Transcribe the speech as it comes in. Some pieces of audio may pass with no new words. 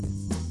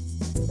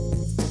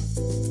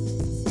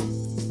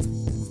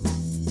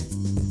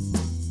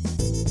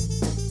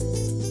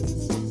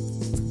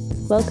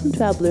Welcome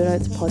to our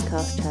bluenotes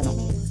podcast channel.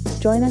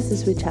 Join us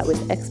as we chat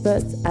with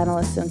experts,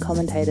 analysts and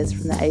commentators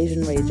from the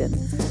Asian region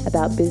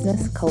about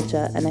business,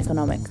 culture and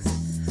economics.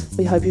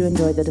 We hope you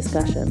enjoy the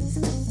discussions.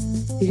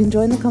 You can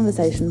join the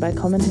conversation by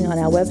commenting on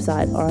our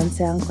website or on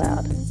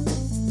SoundCloud.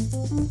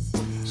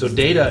 So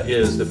data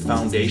is the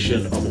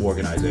foundation of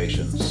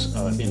organizations.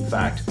 In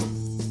fact,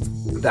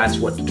 that's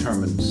what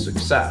determines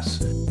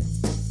success.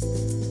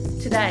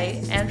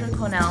 Today, Andrew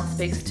Cornell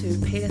speaks to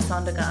Peter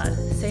Sondergaard,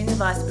 Senior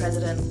Vice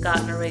President,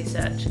 Gartner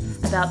Research,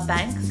 about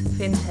banks,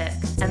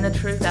 fintech, and the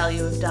true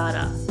value of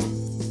data.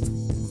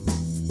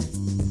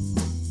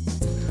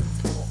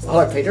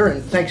 Hello Peter,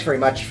 and thanks very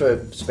much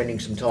for spending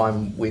some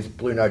time with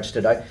bluenotes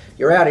today.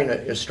 You're out in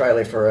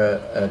Australia for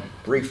a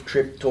brief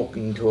trip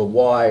talking to a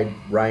wide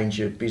range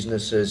of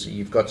businesses.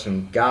 You've got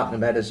some Gartner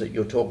matters that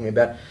you're talking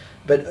about.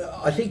 But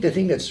I think the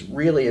thing that's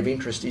really of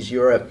interest is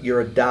you're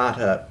a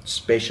data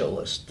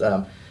specialist.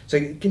 So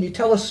can you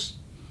tell us,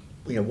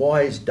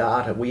 why is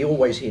data? We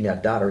always hear now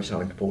data is so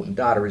important.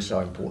 Data is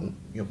so important.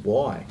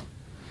 Why?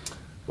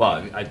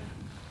 Well,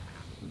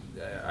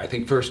 I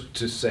think first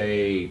to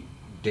say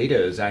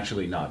data is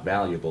actually not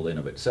valuable in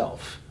of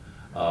itself.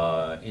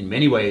 In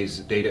many ways,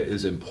 data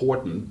is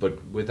important,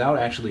 but without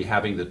actually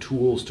having the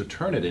tools to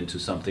turn it into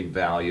something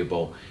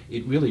valuable,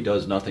 it really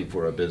does nothing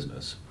for a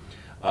business.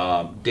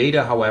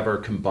 Data, however,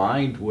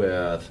 combined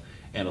with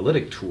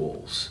analytic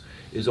tools,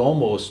 is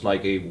almost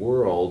like a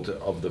world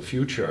of the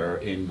future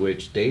in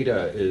which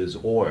data is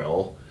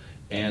oil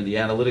and the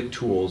analytic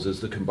tools is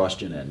the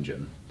combustion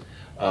engine.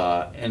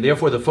 And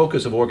therefore the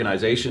focus of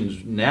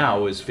organizations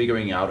now is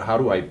figuring out how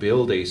do I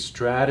build a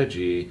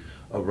strategy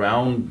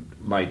around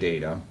my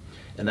data.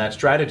 And that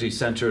strategy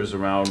centers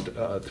around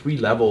three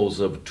levels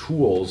of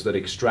tools that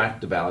extract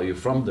the value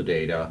from the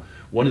data.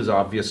 One is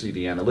obviously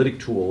the analytic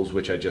tools,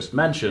 which I just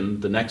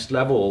mentioned. The next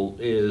level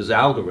is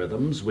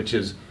algorithms, which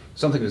is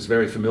something that's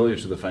very familiar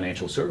to the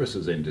financial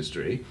services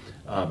industry,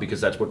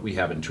 because that's what we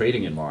have in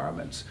trading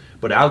environments.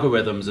 But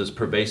algorithms is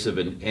pervasive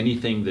in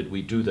anything that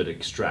we do that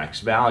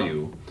extracts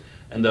value.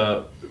 And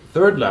the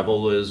third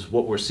level is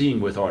what we're seeing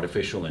with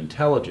artificial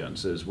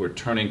intelligence, is we're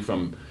turning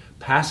from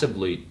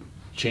passively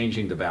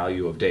changing the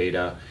value of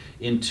data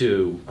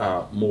into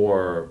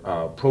more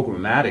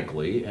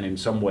programmatically, and in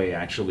some way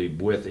actually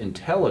with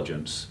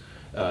intelligence,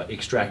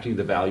 extracting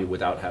the value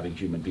without having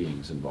human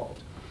beings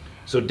involved.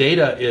 So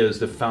data is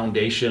the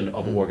foundation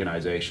of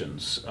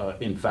organizations.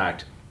 In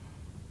fact,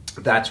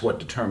 that's what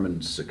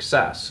determines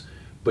success,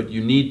 but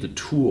you need the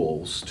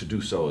tools to do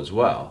so as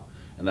well.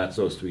 And that's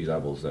those three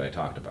levels that I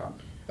talked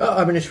about.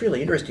 It's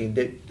really interesting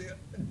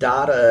that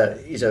data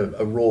is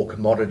a raw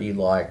commodity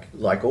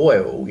like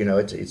oil.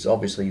 It's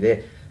obviously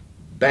there.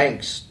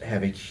 Banks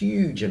have a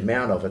huge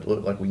amount of it.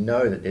 Like we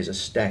know that there's a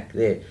stack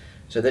there.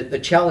 So the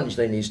challenge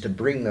then is to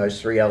bring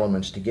those three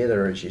elements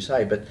together, as you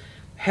say. But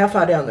how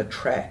far down the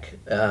track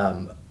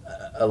are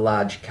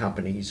large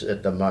companies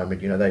at the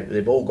moment?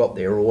 They've all got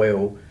their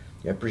oil.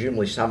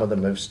 Presumably some of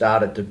them have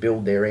started to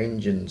build their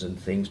engines and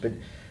things. But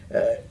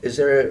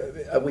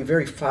are we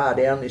very far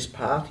down this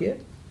path yet?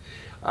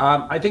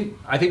 I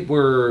think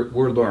we're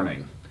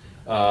learning.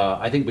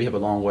 I think we have a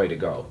long way to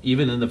go.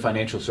 Even in the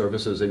financial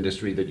services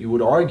industry that you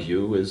would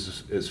argue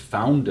is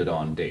founded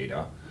on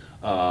data.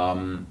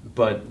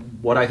 But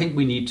what I think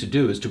we need to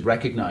do is to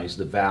recognize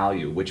the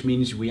value, which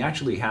means we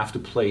actually have to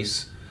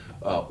place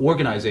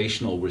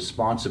organizational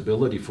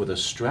responsibility for the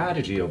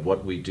strategy of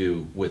what we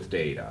do with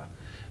data.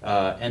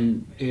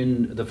 And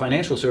in the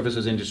financial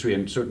services industry,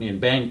 and certainly in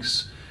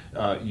banks,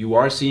 you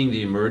are seeing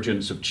the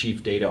emergence of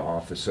chief data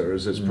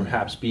officers as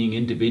perhaps being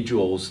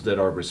individuals that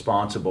are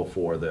responsible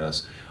for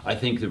this. I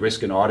think the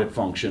risk and audit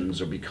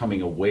functions are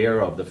becoming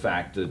aware of the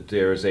fact that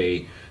there's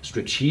a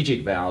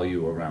strategic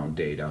value around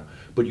data,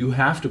 but you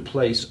have to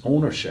place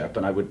ownership,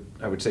 and I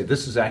would say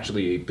this is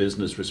actually a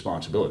business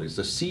responsibility. It's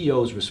the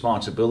CEO's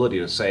responsibility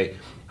to say,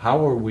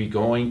 how are we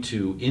going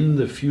to, in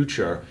the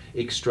future,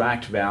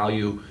 extract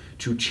value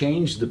to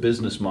change the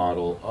business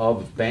model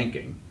of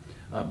banking?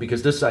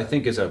 Because this, I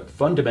think, is a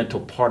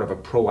fundamental part of a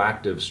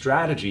proactive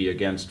strategy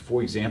against,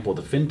 for example,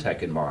 the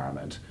fintech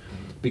environment.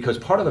 Because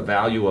part of the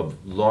value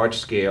of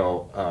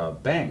large-scale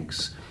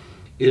banks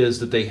is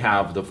that they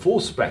have the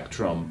full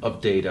spectrum of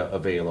data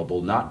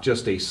available, not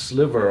just a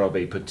sliver of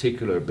a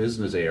particular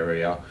business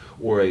area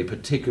or a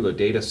particular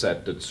data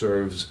set that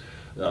serves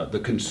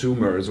the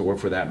consumers, or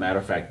for that matter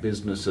of fact,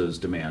 businesses'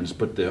 demands,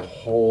 but the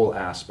whole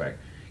aspect.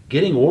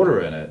 Getting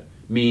order in it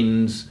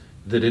means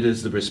that it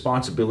is the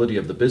responsibility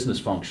of the business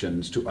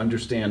functions to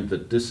understand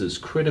that this is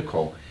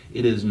critical.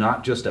 It is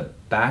not just a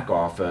back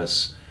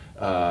office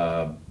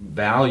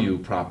value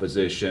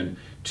proposition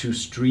to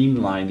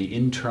streamline the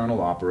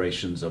internal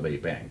operations of a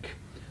bank.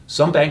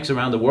 Some banks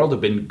around the world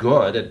have been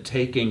good at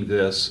taking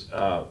this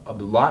a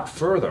lot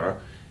further,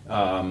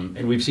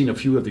 and we've seen a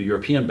few of the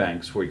European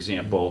banks, for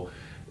example,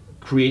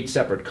 create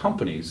separate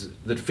companies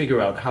that figure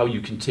out how you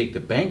can take the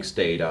bank's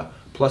data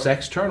plus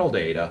external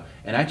data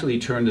and actually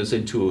turn this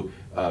into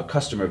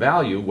customer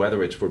value,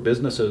 whether it's for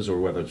businesses or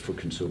whether it's for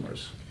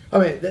consumers. I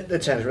mean,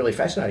 that sounds really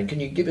fascinating. Can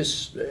you give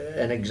us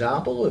an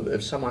example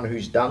of someone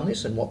who's done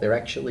this and what they're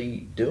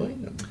actually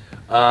doing?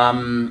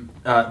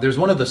 There's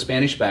one of the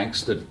Spanish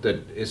banks that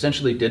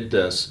essentially did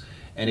this,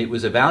 and it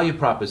was a value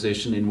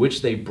proposition in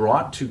which they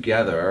brought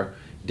together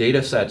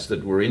data sets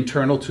that were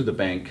internal to the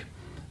bank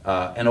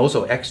and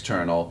also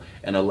external,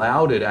 and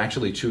allowed it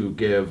actually to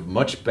give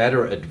much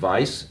better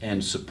advice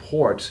and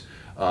support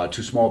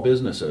to small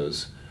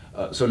businesses.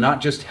 So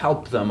not just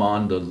help them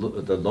on the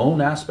loan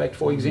aspect,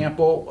 for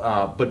example,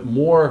 but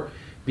more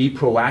be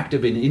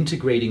proactive in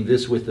integrating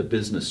this with the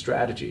business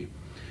strategy.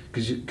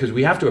 Because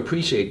we have to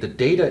appreciate that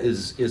data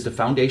is the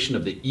foundation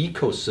of the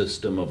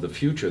ecosystem of the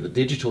future, the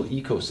digital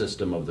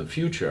ecosystem of the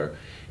future.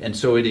 And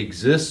so it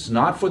exists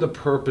not for the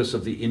purpose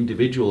of the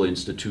individual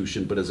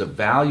institution, but as a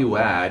value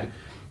add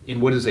in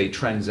what is a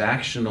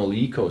transactional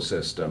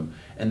ecosystem.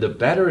 And the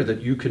better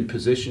that you can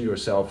position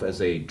yourself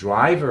as a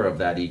driver of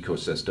that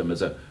ecosystem,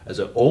 as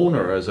an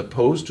owner, as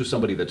opposed to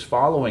somebody that's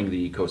following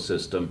the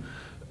ecosystem,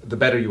 the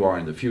better you are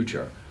in the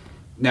future.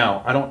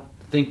 Now, I don't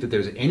think that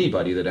there's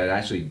anybody that had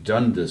actually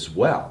done this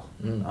well,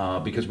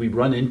 because we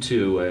run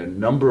into a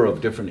number of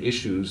different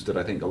issues that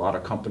I think a lot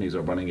of companies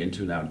are running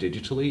into now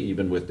digitally,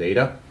 even with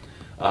data.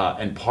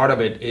 And part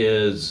of it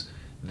is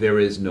there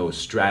is no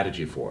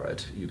strategy for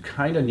it. You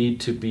kind of need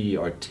to be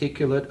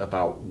articulate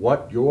about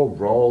what your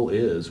role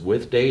is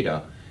with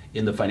data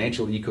in the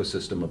financial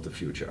ecosystem of the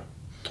future.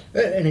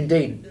 And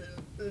indeed,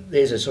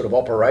 there's a sort of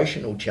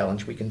operational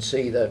challenge. We can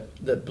see the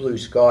blue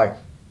sky,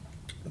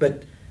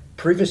 but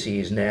privacy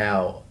is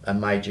now a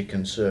major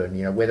concern.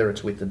 You know, whether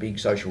it's with the big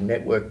social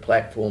network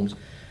platforms,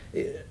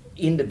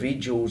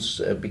 individuals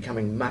are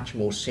becoming much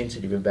more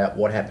sensitive about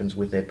what happens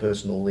with their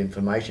personal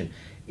information.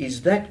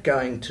 Is that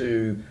going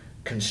to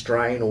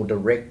constrain or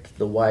direct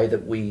the way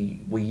that we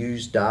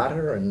use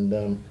data and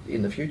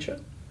in the future?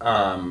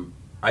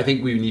 I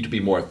think we need to be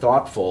more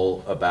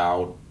thoughtful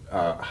about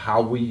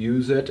how we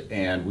use it,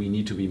 and we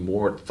need to be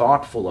more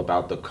thoughtful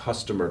about the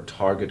customer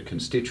target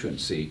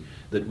constituency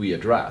that we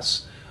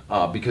address,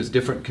 because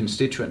different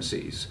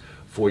constituencies,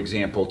 for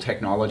example,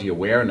 technology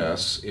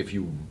awareness, if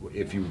you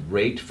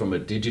rate from a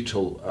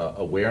digital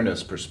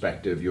awareness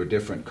perspective your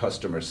different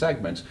customer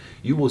segments,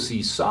 you will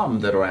see some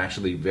that are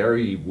actually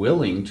very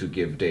willing to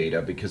give data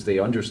because they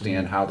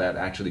understand how that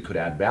actually could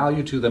add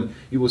value to them.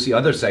 You will see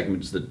other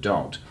segments that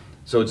don't.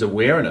 So it's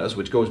awareness,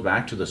 which goes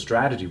back to the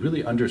strategy.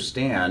 Really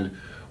understand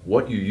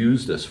what you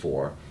use this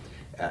for.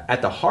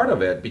 At the heart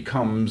of it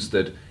becomes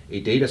that a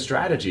data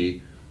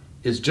strategy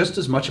is just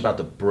as much about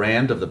the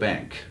brand of the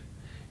bank.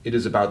 It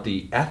is about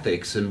the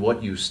ethics and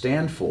what you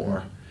stand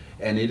for.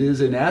 And it is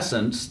in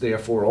essence,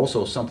 therefore,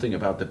 also something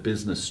about the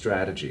business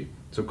strategy.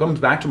 So it comes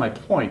back to my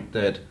point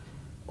that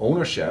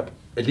ownership,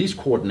 at least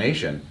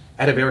coordination,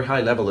 at a very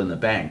high level in the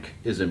bank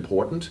is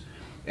important.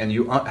 And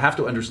you have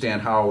to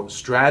understand how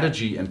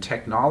strategy and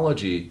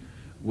technology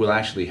will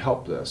actually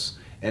help this.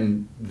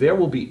 And there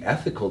will be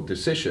ethical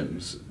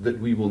decisions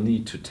that we will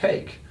need to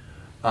take,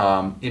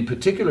 in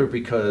particular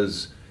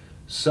because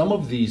some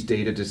of these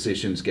data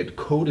decisions get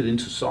coded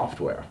into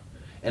software.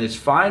 And it's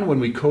fine when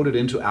we code it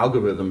into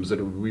algorithms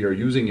that we are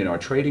using in our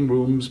trading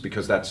rooms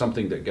because that's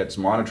something that gets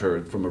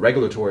monitored from a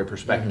regulatory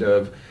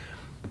perspective.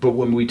 But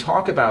when we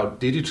talk about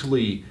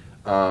digitally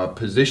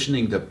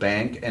positioning the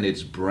bank and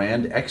its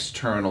brand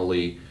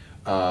externally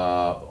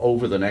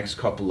over the next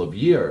couple of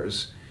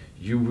years,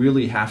 you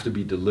really have to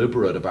be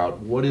deliberate about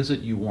what is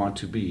it you want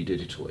to be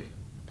digitally.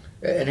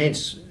 And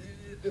hence,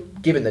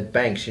 given that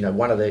banks, you know,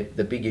 one of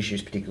the big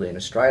issues, particularly in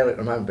Australia at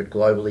the moment, but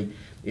globally,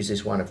 is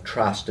this one of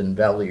trust and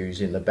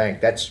values in the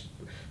bank. That's,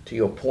 to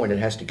your point, it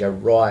has to go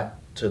right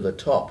to the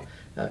top.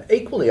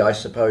 Equally, I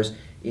suppose,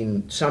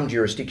 in some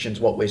jurisdictions,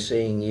 what we're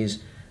seeing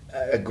is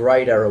a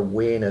greater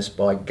awareness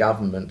by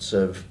governments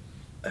of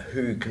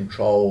who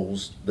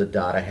controls the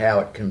data, how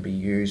it can be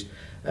used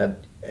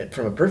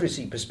from a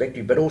privacy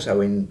perspective, but also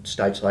in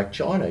states like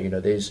China. You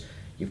know,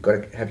 you've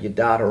got to have your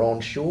data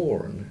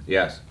onshore.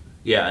 Yes.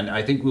 Yeah, and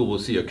I think we will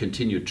see a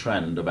continued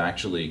trend of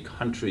actually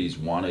countries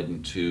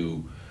wanting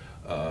to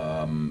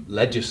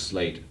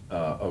legislate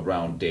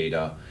around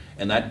data,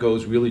 and that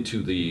goes really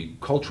to the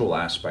cultural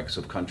aspects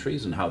of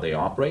countries and how they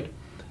operate.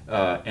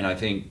 And I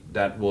think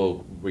that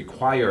will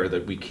require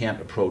that we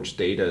can't approach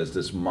data as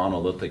this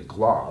monolithic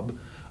glob,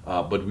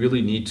 but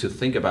really need to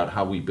think about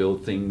how we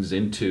build things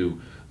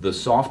into the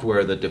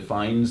software that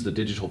defines the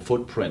digital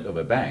footprint of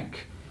a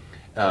bank.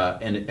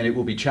 And it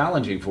will be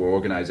challenging for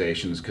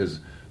organizations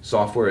because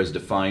software is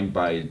defined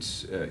by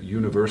its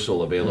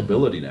universal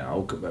availability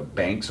now.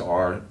 Banks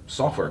are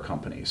software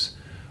companies.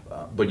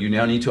 But you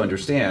now need to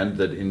understand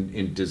that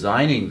in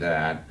designing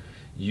that,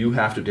 you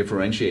have to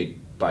differentiate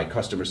by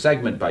customer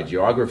segment, by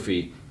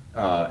geography,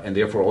 and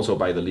therefore also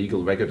by the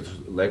legal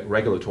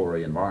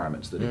regulatory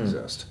environments that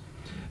exist.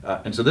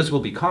 And so this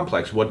will be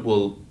complex. What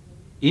will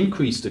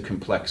increase the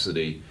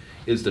complexity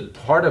is that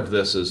part of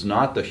this is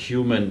not the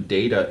human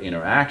data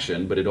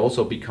interaction, but it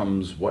also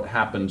becomes what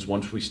happens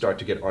once we start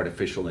to get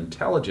artificial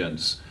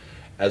intelligence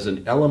as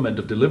an element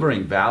of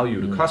delivering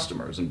value to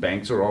customers. And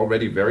banks are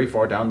already very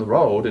far down the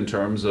road in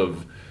terms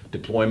of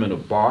deployment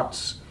of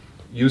bots,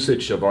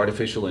 usage of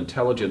artificial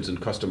intelligence in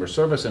customer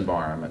service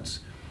environments,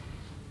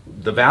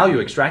 the value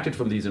extracted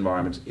from these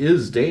environments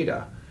is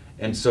data.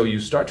 And so you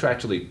start to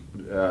actually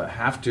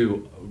have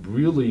to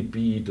really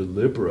be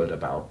deliberate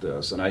about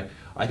this. And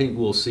I think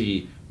we'll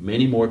see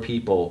many more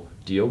people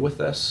deal with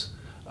this.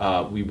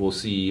 We will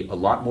see a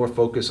lot more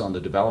focus on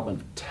the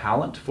development of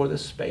talent for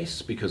this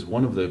space, because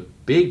one of the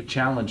big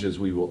challenges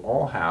we will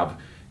all have,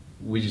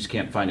 we just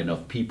can't find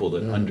enough people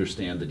that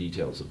understand the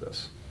details of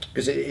this.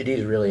 Because it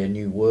is really a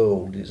new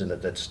world, isn't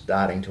it, that's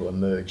starting to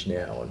emerge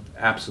now. And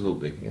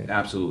absolutely,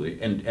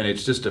 absolutely. And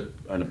it's just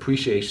an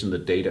appreciation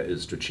that data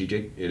is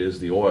strategic. It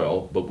is the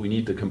oil, but we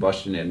need the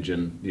combustion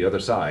engine, the other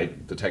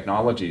side, the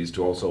technologies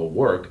to also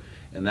work.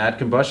 And that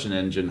combustion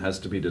engine has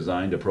to be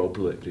designed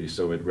appropriately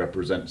so it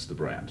represents the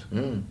brand.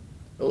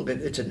 Well,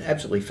 it's an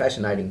absolutely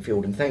fascinating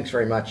field, and thanks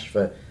very much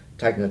for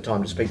taking the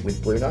time to speak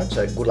with bluenotes.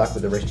 So good luck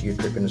with the rest of your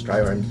trip in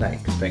Australia, and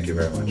thanks. Thank you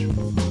very much.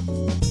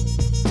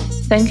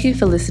 Thank you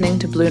for listening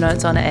to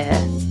bluenotes on Air.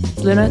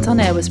 bluenotes on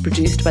Air was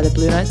produced by the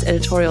bluenotes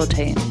editorial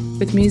team,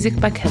 with music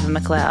by Kevin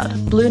MacLeod.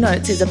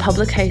 bluenotes is a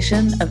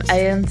publication of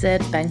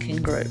ANZ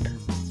Banking Group.